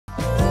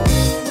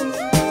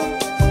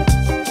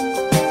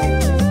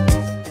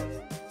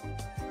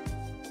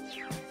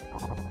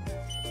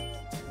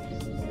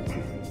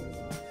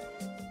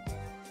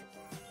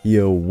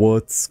Yo,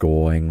 what's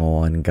going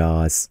on,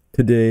 guys?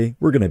 Today,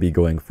 we're going to be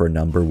going for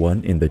number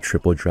 1 in the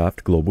Triple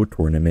Draft Global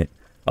Tournament.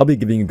 I'll be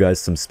giving you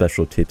guys some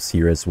special tips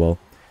here as well.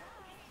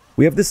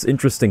 We have this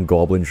interesting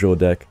Goblin Drill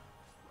deck.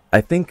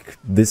 I think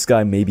this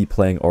guy may be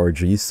playing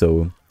RG,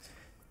 so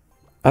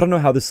I don't know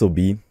how this will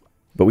be,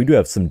 but we do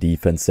have some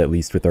defense at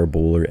least with our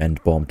Bowler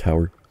and Bomb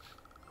Tower.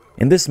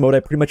 In this mode, I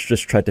pretty much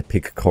just tried to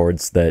pick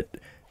cards that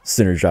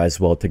synergize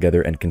well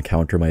together and can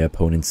counter my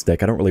opponent's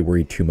deck. I don't really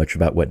worry too much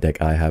about what deck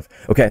I have.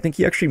 Okay, I think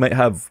he actually might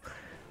have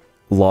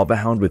Lava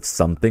Hound with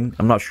something.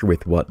 I'm not sure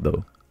with what,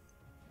 though.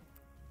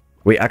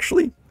 Wait,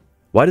 actually?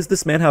 Why does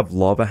this man have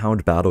Lava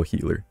Hound Battle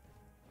Healer?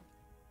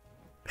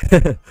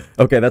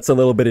 Okay, that's a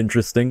little bit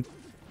interesting.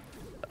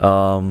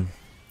 Kind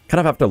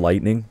of have to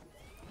Lightning.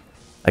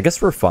 I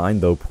guess we're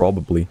fine, though,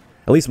 probably.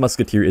 At least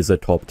Musketeer is a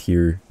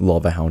top-tier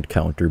Lava Hound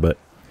counter, but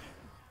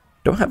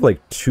don't have,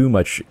 like, too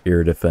much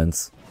air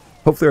defense.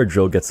 Hopefully our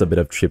drill gets a bit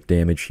of chip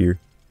damage here.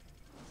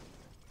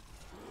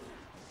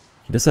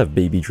 He does have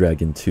Baby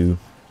Dragon too.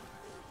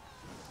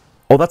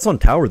 Oh, that's on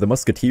tower, the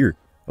Musketeer.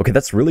 Okay,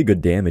 that's really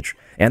good damage.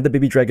 And the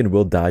Baby Dragon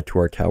will die to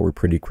our tower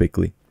pretty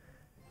quickly.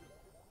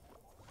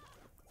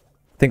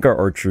 I think our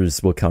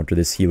archers will counter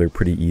this healer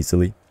pretty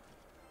easily.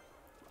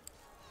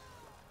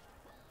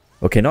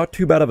 Okay, not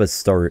too bad of a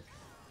start.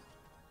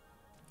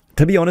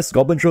 To be honest,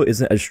 Goblin Drill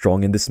isn't as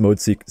strong in this mode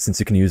since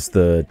you can use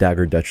the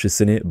Dagger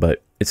Duchess in it,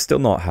 but it's still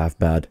not half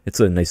bad. It's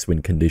a nice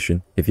win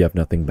condition if you have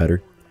nothing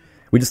better.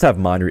 We just have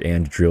Miner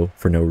and Drill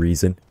for no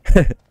reason.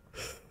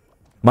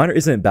 Miner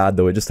isn't bad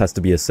though, it just has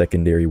to be a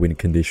secondary win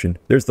condition.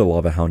 There's the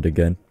Lava Hound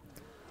again.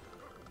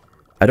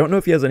 I don't know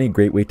if he has any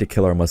great way to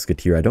kill our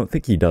Musketeer. I don't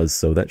think he does,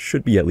 so that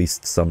should be at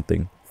least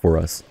something for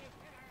us.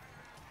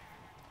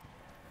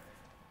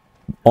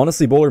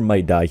 Honestly, Bowler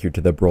might die here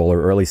to the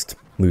Brawler, or at least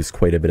lose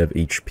quite a bit of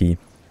HP.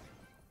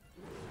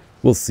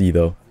 We'll see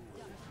though.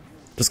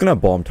 Just gonna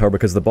Bomb Tower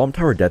because the Bomb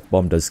Tower Death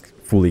Bomb does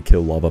fully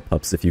kill Lava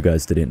Pups if you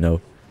guys didn't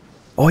know.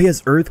 Oh, he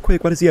has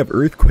Earthquake. Why does he have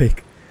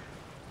Earthquake?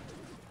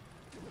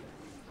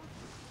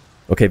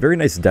 Okay, very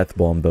nice Death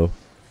Bomb though.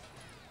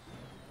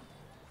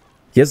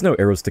 He has no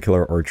arrows to kill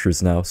our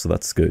archers now, so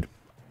that's good.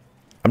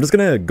 I'm just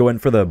gonna go in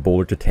for the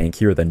Bowler to tank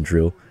here, then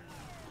Drill.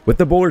 With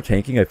the Bowler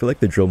tanking, I feel like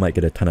the Drill might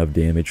get a ton of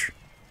damage.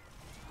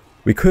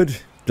 We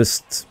could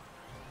just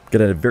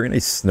get a very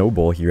nice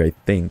Snowball here, I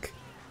think.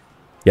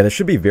 Yeah, that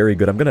should be very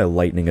good. I'm gonna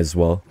Lightning as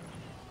well.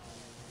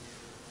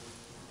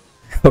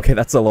 Okay,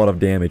 that's a lot of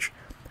damage.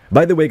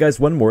 By the way, guys,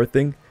 one more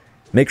thing.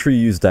 Make sure you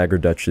use Dagger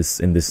Duchess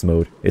in this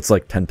mode. It's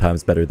like 10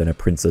 times better than a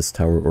Princess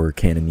Tower or a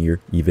Cannoneer,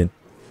 even.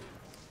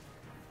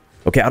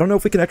 Okay, I don't know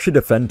if we can actually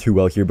defend too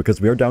well here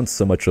because we are down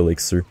so much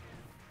Elixir.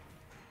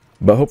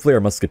 But hopefully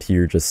our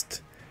Musketeer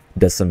just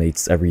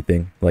decimates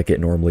everything like it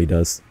normally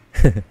does.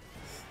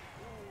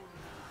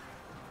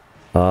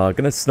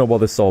 Gonna Snowball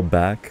this all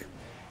back.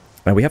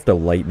 And we have to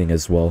Lightning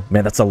as well.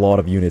 Man, that's a lot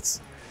of units.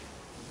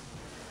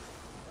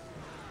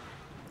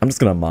 I'm just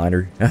gonna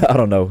Miner. I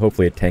don't know.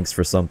 Hopefully it tanks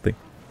for something.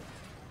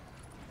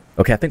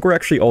 Okay, I think we're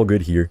actually all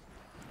good here.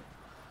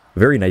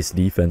 Very nice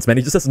defense. Man,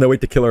 he just has no way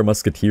to kill our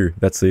Musketeer.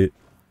 That's it.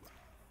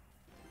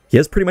 He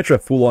has pretty much a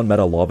full-on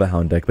meta Lava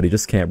Hound deck, but he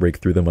just can't break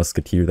through the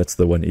Musketeer. That's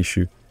the one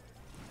issue.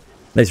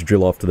 Nice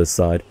drill off to the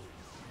side.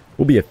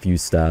 Will be a few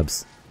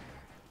stabs.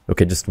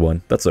 Okay, just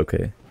one. That's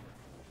okay.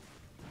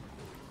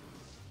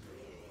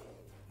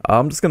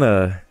 I'm just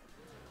gonna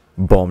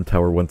Bomb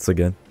Tower once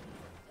again.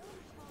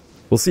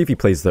 We'll see if he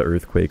plays the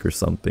Earthquake or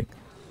something.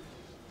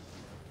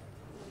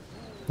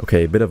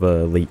 Okay, a bit of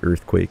a late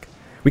Earthquake.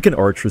 We can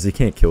Archers, he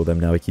can't kill them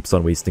now, he keeps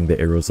on wasting the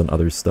arrows on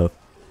other stuff.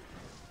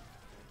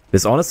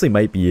 This honestly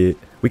might be it.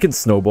 We can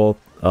Snowball.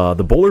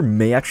 The Bowler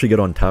may actually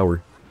get on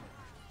tower.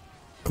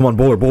 Come on,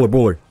 Bowler, Bowler,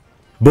 Bowler.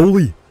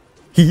 Bowly!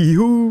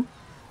 Hee-hee-hoo!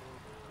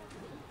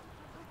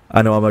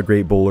 I know I'm a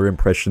great Bowler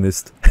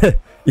impressionist.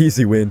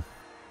 Easy win.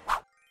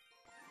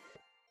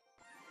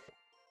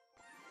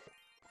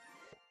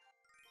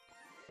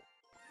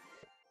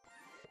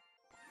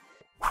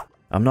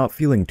 I'm not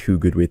feeling too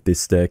good with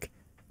this deck.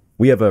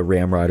 We have a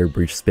Ram Rider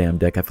Breach spam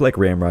deck. I feel like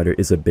Ram Rider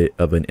is a bit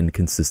of an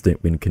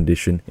inconsistent win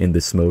condition in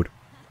this mode.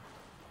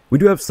 We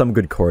do have some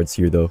good cards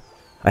here though.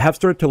 I have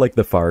started to like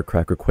the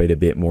Firecracker quite a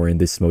bit more in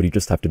this mode. You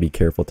just have to be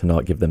careful to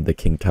not give them the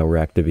King Tower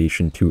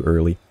activation too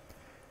early.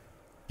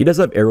 He does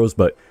have arrows,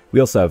 but we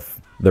also have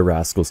the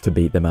Rascals to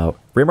bait them out.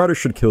 Ram Rider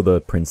should kill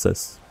the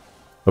Princess.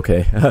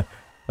 Okay,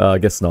 I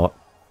guess not.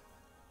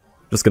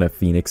 Just gonna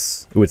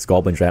Phoenix. Ooh, it's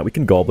Goblin Giant. We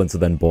can Goblins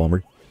and then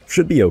Bomber.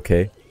 Should be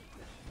okay.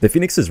 The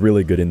Phoenix is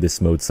really good in this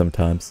mode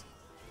sometimes.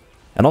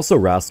 And also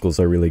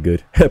Rascals are really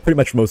good. Pretty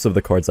much most of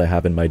the cards I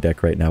have in my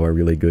deck right now are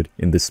really good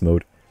in this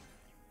mode.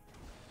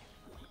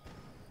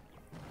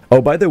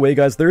 Oh, by the way,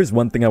 guys, there is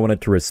one thing I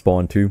wanted to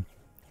respond to.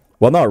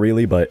 Well, not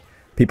really, but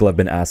people have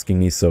been asking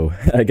me, so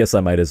I guess I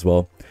might as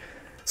well.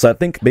 So I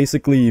think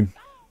basically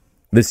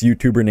this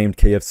YouTuber named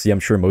KFC, I'm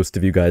sure most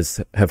of you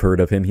guys have heard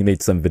of him. He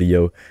made some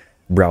video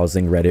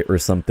browsing Reddit or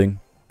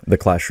something. The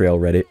Clash Royale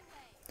Reddit.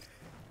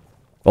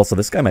 Also,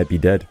 this guy might be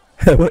dead.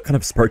 What kind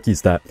of Sparky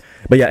is that?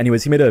 But yeah,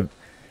 anyways, he made a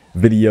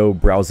video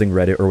browsing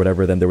Reddit or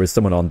whatever, then there was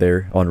someone on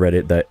there, on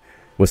Reddit, that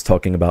was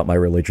talking about my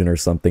religion or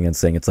something and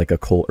saying it's like a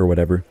cult or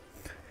whatever.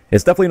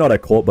 It's definitely not a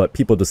cult, but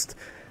people just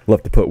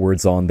love to put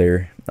words on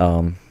there,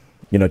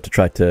 you know, to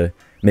try to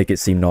make it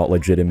seem not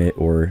legitimate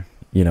or,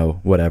 you know,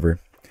 whatever.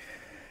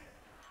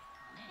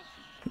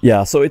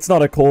 Yeah, so it's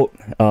not a cult.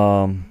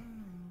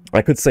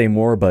 I could say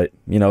more, but,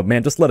 you know,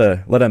 man, just let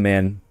a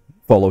man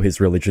follow his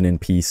religion in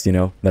peace, you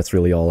know? That's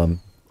really all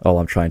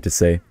I'm trying to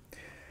say.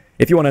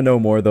 If you want to know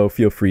more, though,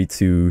 feel free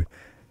to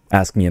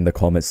ask me in the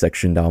comment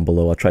section down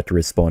below. I'll try to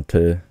respond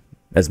to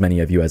as many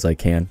of you as I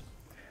can.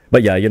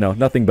 But yeah, you know,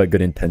 nothing but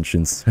good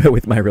intentions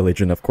with my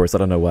religion, of course. I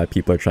don't know why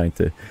people are trying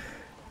to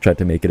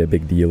make it a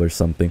big deal or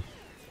something.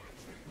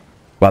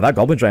 Wow, that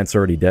goblin giant's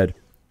already dead.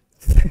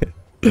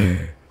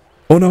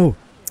 Oh no!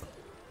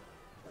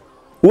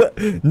 What?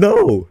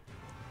 No!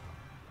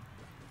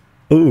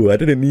 Oh, I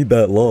didn't need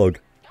that log.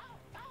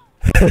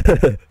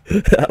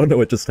 I don't know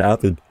what just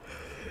happened.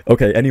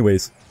 Okay,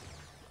 anyways.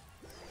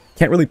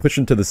 Can't really push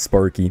into the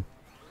Sparky.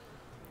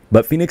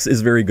 But Phoenix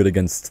is very good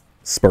against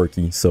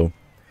Sparky, so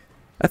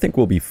I think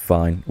we'll be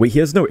fine. Wait, he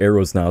has no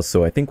arrows now,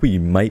 so I think we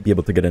might be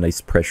able to get a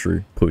nice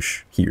pressure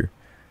push here.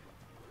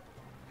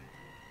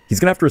 He's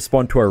gonna have to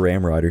respond to our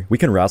Ram Rider. We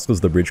can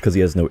Rascals the bridge because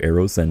he has no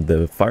arrows, and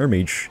the Fire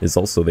Mage is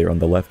also there on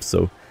the left,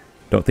 so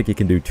don't think he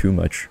can do too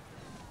much.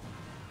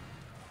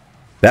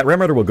 That Ram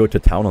Rider will go to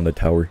town on the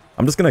tower.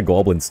 I'm just gonna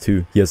Goblins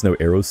too. He has no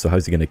arrows, so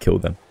how's he gonna kill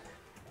them?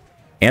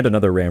 And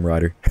another Ram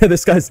Rider.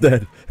 This guy's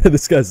dead.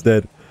 This guy's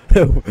dead.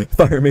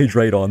 Fire Mage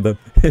right on them.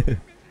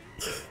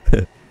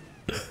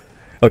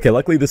 Okay,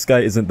 luckily this guy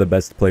isn't the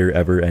best player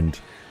ever and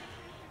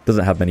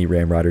doesn't have many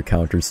Ram Rider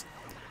counters.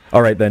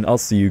 Alright then, I'll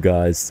see you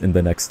guys in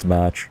the next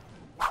match.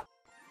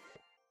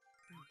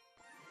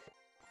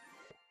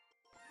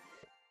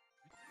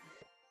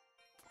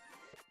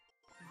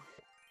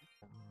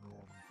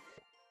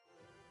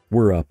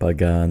 We're up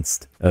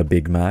against a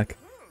Big Mac.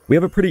 We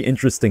have a pretty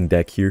interesting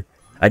deck here.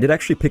 I did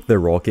actually pick the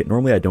Rocket.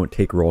 Normally I don't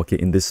take Rocket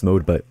in this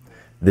mode, but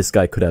this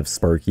guy could have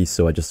Sparky,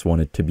 so I just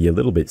wanted to be a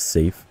little bit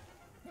safe.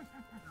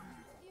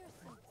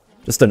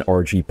 Just an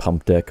RG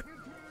Pump deck.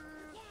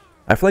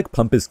 I feel like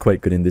Pump is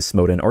quite good in this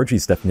mode, and RG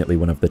is definitely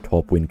one of the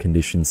top win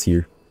conditions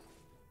here.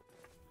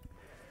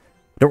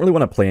 Don't really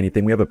want to play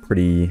anything. We have a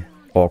pretty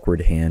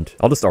awkward hand.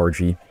 I'll just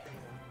RG.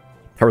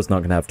 Tower's not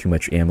going to have too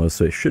much ammo,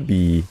 so it should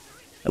be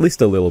at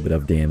least a little bit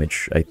of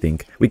damage, I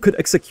think. We could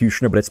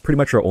Executioner, but it's pretty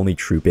much our only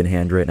troop in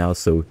hand right now,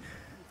 so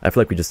I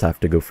feel like we just have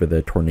to go for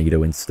the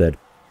Tornado instead.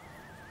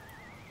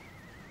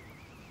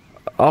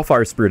 I'll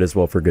Fire Spirit as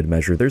well for good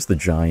measure. There's the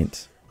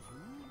Giant.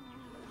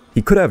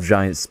 He could have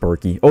Giant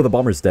Sparky. Oh, the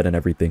Bomber's dead and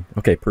everything.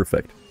 Okay,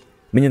 perfect.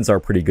 Minions are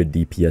pretty good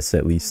DPS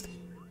at least.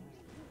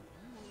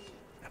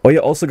 Oh yeah,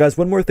 also guys,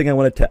 one more thing I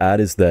wanted to add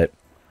is that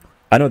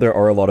I know there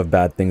are a lot of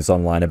bad things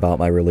online about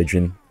my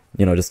religion.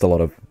 You know, just a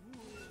lot of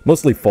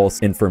mostly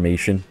false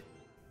information.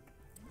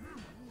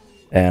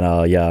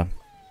 And yeah.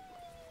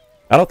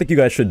 I don't think you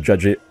guys should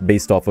judge it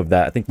based off of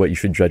that. I think what you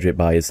should judge it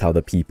by is how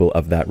the people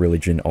of that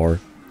religion are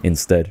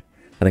instead.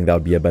 I think that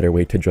would be a better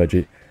way to judge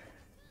it.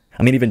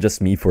 I mean, even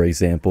just me, for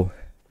example.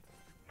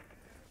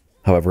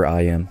 However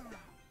I am.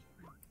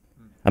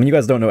 I mean, you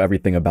guys don't know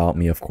everything about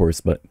me, of course,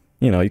 but,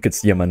 you know, you could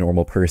see I'm a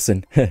normal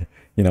person.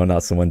 You know,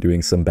 not someone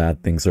doing some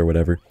bad things or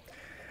whatever.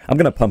 I'm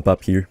gonna pump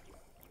up here.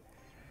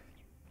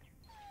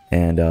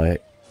 And,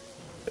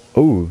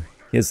 oh,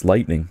 he has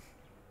Lightning.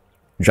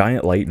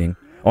 Giant Lightning.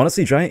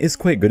 Honestly, Giant is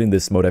quite good in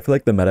this mode. I feel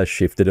like the meta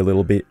shifted a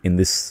little bit in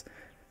this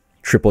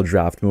triple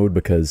draft mode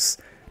because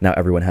now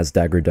everyone has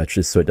Dagger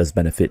Duchess, so it does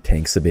benefit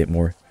tanks a bit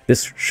more.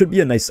 This should be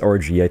a nice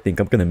RG, I think.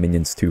 I'm gonna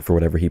Minions too for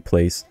whatever he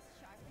plays.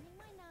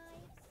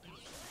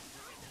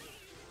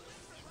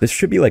 This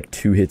should be like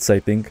 2 hits, I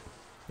think.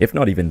 If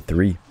not even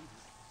 3.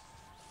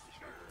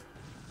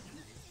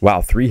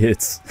 Wow, 3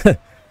 hits.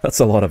 That's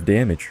a lot of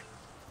damage.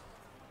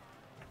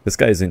 This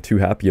guy isn't too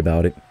happy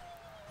about it.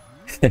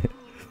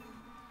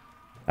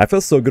 I feel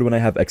so good when I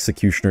have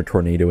Executioner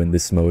Tornado in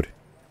this mode.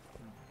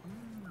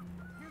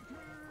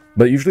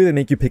 But usually they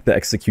make you pick the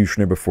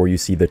Executioner before you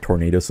see the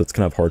Tornado, so it's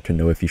kind of hard to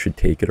know if you should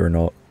take it or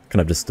not. Kind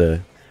of just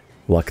a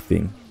luck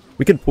thing.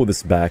 We can pull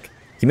this back.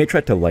 He may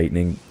try to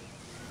Lightning.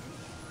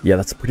 Yeah,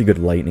 that's a pretty good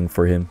Lightning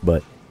for him,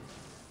 but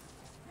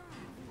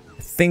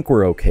I think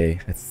we're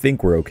okay. I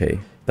think we're okay.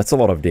 That's a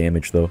lot of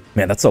damage, though.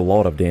 Man, that's a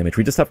lot of damage.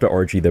 We just have to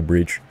RG the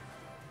bridge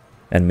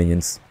and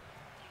Minions.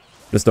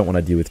 Just don't want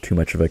to deal with too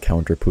much of a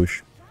counter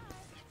push.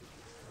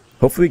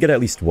 Hopefully we get at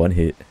least 1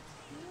 hit.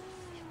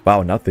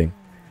 Wow, nothing.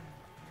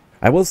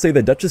 I will say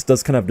the Duchess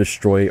does kind of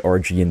destroy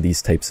RG in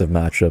these types of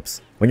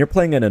matchups. When you're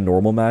playing in a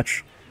normal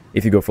match,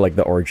 if you go for like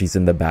the RGs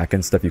in the back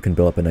and stuff, you can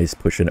build up a nice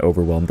push and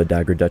overwhelm the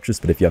Dagger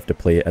Duchess, but if you have to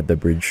play it at the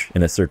bridge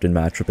in a certain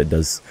matchup, it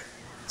does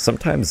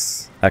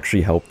sometimes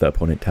actually help the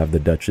opponent to have the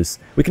Duchess.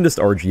 We can just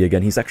RG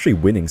again. He's actually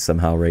winning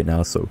somehow right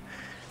now, so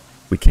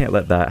we can't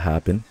let that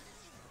happen.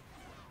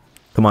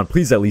 Come on,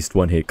 please at least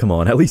 1 hit. Come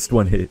on, at least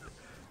 1 hit.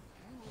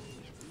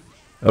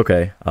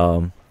 Okay,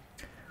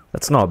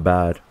 that's not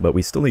bad, but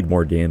we still need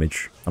more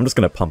damage. I'm just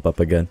gonna pump up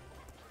again.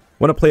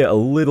 Want to play it a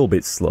little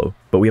bit slow,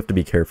 but we have to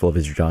be careful of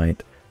his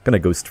giant. Gonna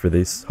ghost for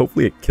this.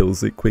 Hopefully it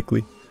kills it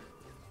quickly.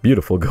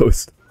 Beautiful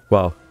ghost.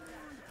 Wow.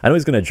 I know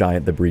he's gonna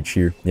giant the breach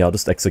here. Yeah, I'll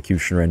just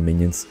executioner and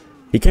minions.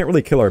 He can't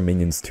really kill our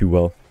minions too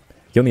well.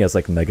 He only has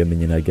like mega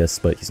minion, I guess,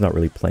 but he's not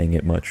really playing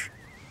it much.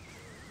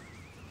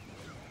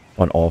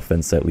 On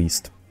offense, at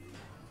least.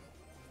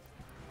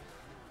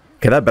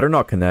 Okay, that better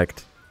not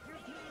connect.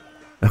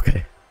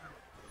 Okay.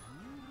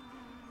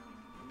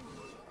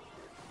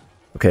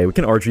 Okay, we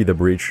can RG the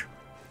breach.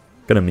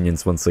 Gonna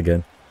minions once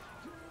again.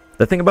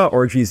 The thing about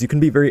RG is you can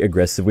be very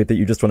aggressive with it.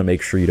 You just want to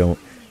make sure you don't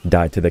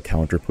die to the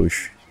counter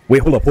push.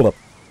 Wait, hold up, hold up.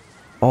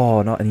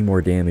 Oh, not any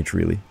more damage,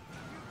 really.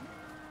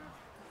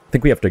 I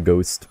think we have to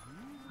ghost.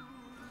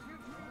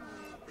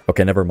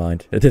 Okay, never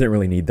mind. I didn't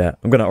really need that.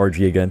 I'm gonna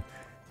RG again.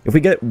 If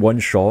we get one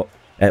shot,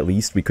 at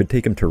least, we could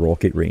take him to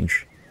rocket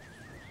range.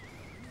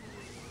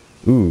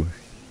 Ooh,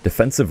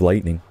 defensive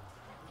lightning.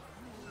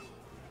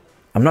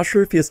 I'm not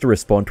sure if he has to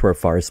respond to our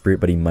fire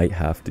spirit, but he might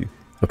have to.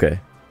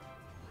 Okay.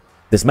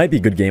 This might be a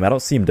good game. I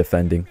don't see him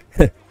defending.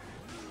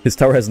 His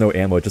tower has no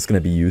ammo. It's just going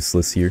to be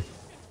useless here.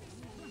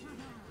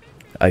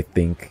 I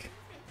think.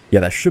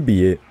 Yeah, that should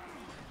be it.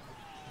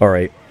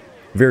 Alright.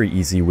 Very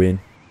easy win.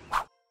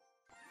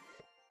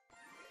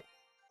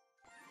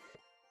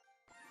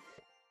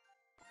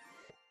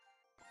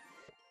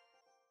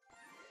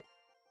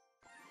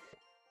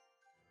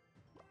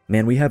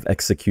 Man, we have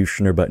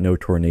Executioner but no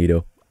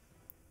Tornado.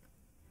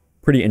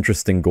 Pretty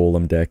interesting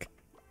Golem deck.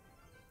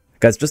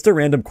 Guys, just a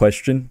random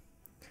question.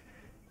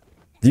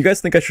 Do you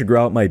guys think I should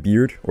grow out my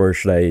beard, or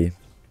should I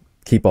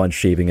keep on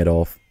shaving it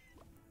off?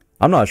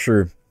 I'm not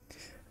sure.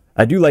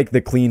 I do like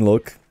the clean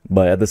look,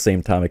 but at the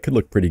same time, it could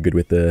look pretty good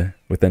with a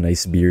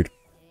nice beard.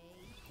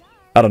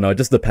 I don't know, it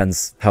just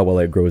depends how well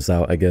it grows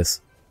out, I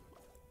guess.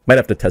 Might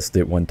have to test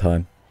it one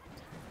time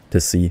to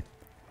see.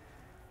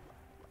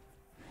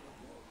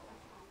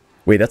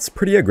 Wait, that's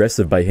pretty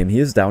aggressive by him.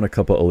 He is down a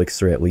couple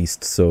elixir at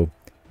least, so...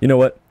 You know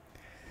what?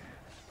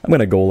 I'm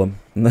gonna golem.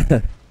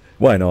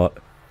 Why not?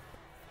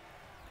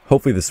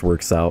 Hopefully this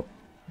works out.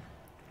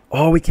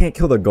 Oh, we can't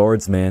kill the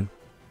guards, man.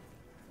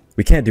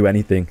 We can't do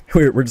anything.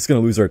 We're just gonna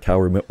lose our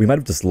tower. We might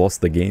have just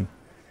lost the game.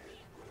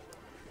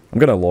 I'm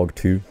gonna log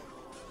 2.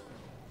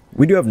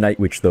 We do have Night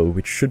Witch, though,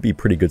 which should be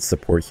pretty good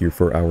support here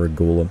for our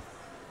golem.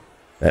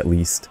 At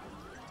least.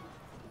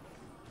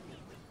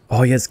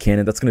 Oh, he has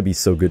cannon. That's gonna be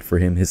so good for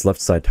him. His left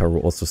side tower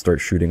will also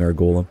start shooting our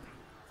golem.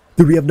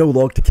 Dude, we have no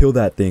log to kill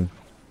that thing.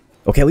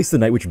 Okay, at least the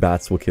Night Witch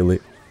bats will kill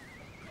it.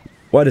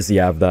 Why does he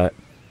have that?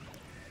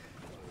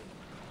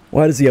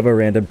 Why does he have a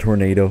random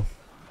tornado?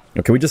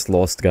 Okay, we just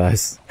lost,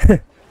 guys.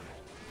 Dang,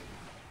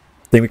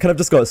 we kind of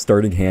just got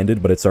starting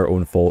handed, but it's our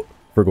own fault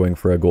for going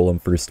for a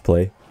golem first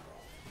play.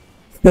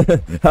 I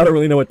don't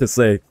really know what to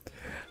say.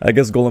 I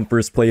guess golem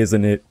first play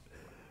isn't it.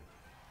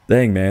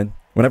 Dang, man.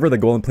 Whenever the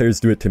golem players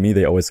do it to me,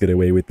 they always get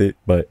away with it,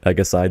 but I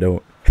guess I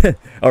don't.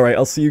 Alright,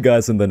 I'll see you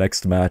guys in the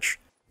next match.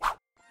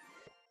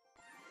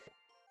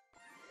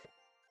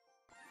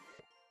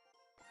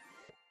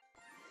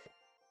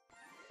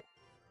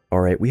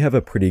 Alright, we have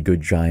a pretty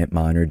good giant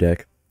miner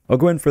deck. I'll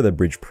go in for the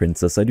Bridge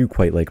Princess. I do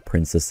quite like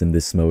Princess in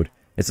this mode.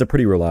 It's a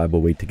pretty reliable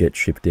way to get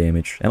chip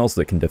damage, and also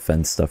it can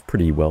defend stuff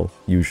pretty well,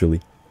 usually.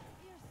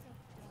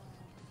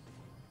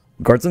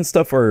 Guards and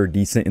stuff are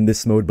decent in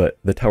this mode, but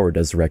the tower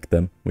does wreck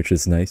them, which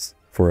is nice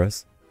for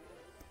us.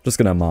 Just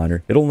gonna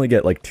miner. It'll only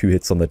get like 2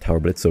 hits on the tower,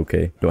 but it's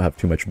okay. Don't have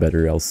too much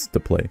better else to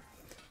play.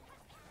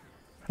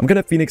 I'm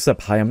gonna Phoenix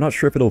up high. I'm not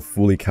sure if it'll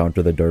fully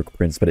counter the Dark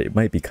Prince, but it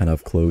might be kind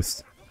of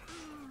close.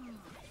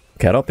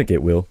 Okay, I don't think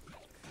it will.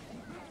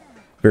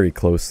 Very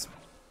close.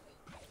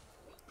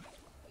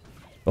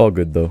 All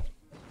good, though.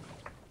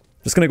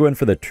 Just gonna go in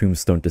for the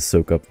Tombstone to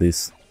soak up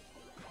this.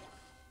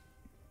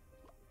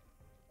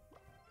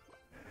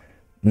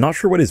 Not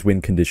sure what his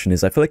win condition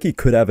is. I feel like he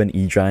could have an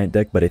E-Giant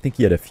deck, but I think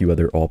he had a few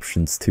other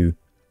options, too.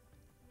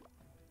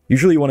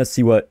 Usually you want to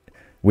see what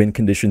win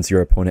conditions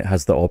your opponent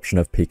has the option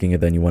of picking,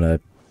 and then you want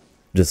to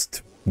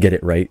just get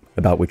it right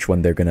about which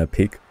one they're gonna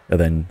pick, and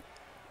then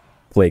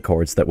play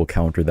cards that will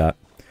counter that.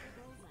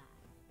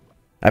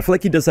 I feel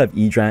like he does have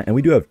E-Giant, and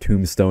we do have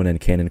Tombstone and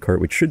Cannon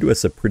Cart, which should do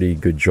us a pretty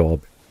good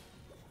job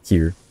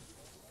here.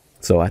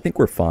 So I think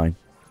we're fine.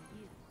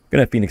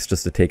 Gonna have Phoenix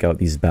just to take out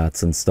these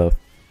bats and stuff.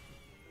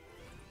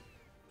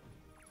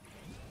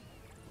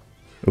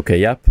 Okay,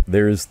 yep,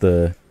 there's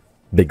the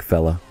big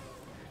fella.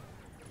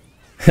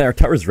 Our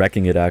tower's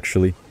wrecking it,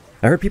 actually.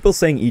 I heard people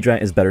saying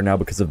E-Giant is better now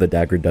because of the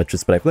Dagger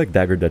Duchess, but I feel like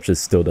Dagger Duchess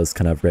still does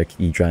kind of wreck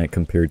E-Giant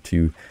compared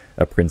to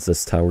a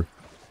Princess Tower.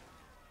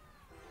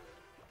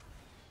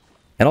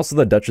 And also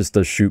the Duchess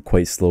does shoot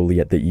quite slowly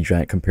at the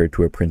E-Giant compared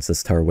to a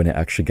Princess Tower when it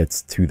actually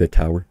gets to the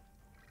tower.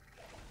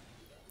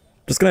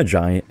 Just gonna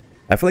Giant.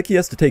 I feel like he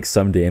has to take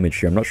some damage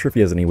here. I'm not sure if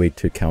he has any way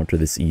to counter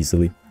this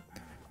easily.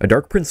 A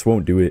Dark Prince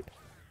won't do it.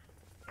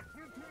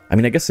 I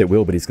mean, I guess it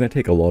will, but he's gonna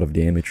take a lot of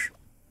damage.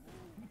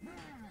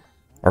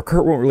 Our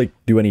cart won't really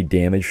do any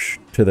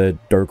damage to the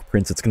Dark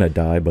Prince. It's gonna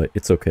die, but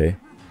it's okay.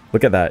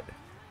 Look at that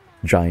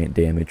giant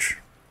damage.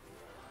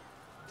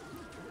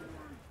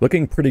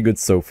 Looking pretty good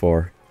so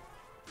far.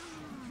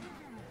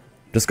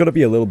 Just gotta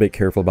be a little bit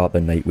careful about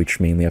the Night Witch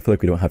mainly. I feel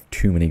like we don't have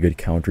too many good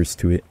counters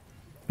to it.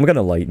 I'm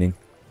gonna Lightning.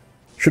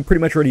 Should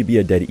pretty much already be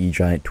a dead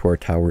E-Giant to our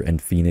tower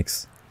and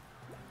Phoenix.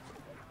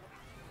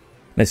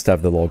 Nice to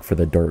have the Log for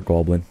the Dart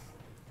Goblin.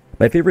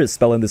 My favorite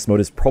spell in this mode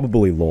is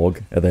probably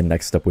Log, and then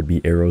next up would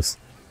be Arrows.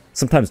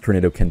 Sometimes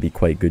Tornado can be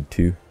quite good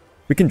too.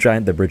 We can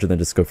Giant the bridge and then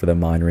just go for the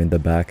Miner in the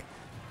back.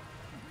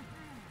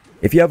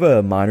 If you have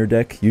a Miner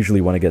deck, you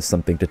usually want to get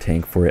something to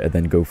tank for it and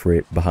then go for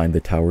it behind the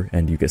tower,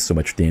 and you get so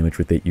much damage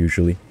with it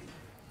usually.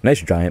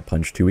 Nice Giant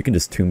Punch too. We can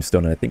just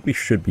Tombstone and I think we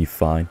should be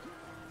fine.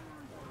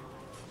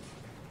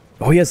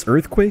 Oh, he has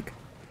Earthquake?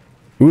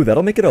 Ooh,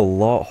 that'll make it a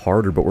lot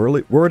harder, but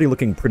we're already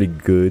looking pretty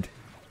good.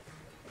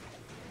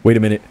 Wait a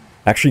minute.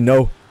 Actually,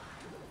 no.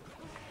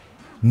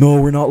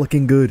 No, we're not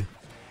looking good.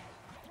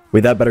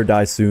 Wait, that better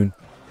die soon.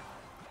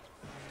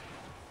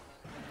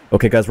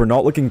 Okay, guys, we're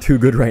not looking too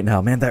good right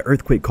now. Man, that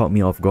Earthquake caught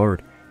me off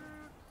guard.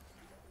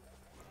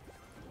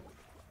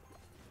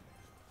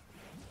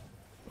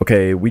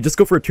 Okay, we just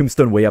go for a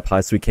Tombstone way up high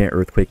so we can't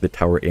Earthquake the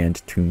tower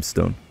and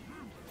Tombstone.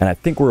 And I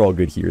think we're all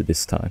good here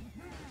this time.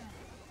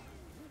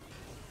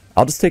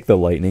 I'll just take the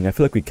Lightning. I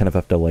feel like we kind of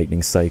have to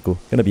Lightning cycle.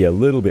 Gonna be a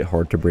little bit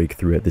hard to break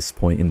through at this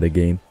point in the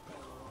game.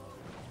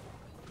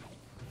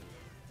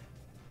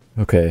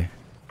 Okay.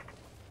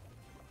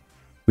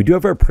 We do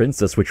have our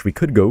Princess, which we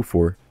could go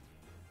for.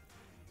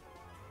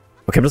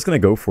 Okay, I'm just gonna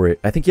go for it.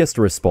 I think he has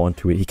to respond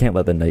to it. He can't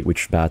let the Night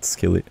Witch bats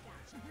kill it.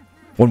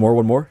 One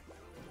more.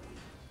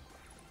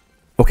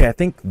 Okay, I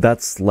think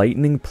that's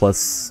Lightning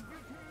plus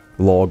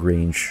Log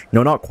range.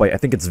 No, not quite. I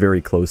think it's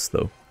very close,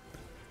 though.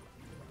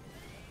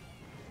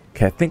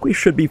 Okay, I think we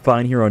should be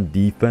fine here on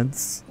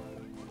defense.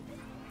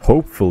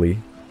 Hopefully.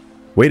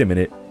 Wait a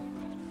minute.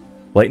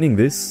 Lightning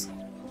this?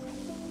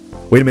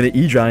 Wait a minute,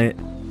 E-Giant.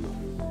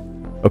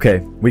 Okay,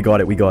 we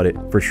got it,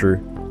 for sure.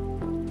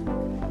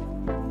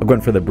 I'm going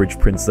for the Bridge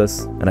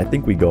Princess, and I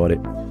think we got it.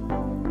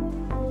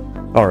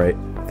 Alright,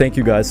 thank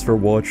you guys for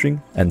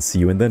watching, and see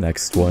you in the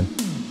next one.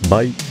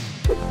 Bye!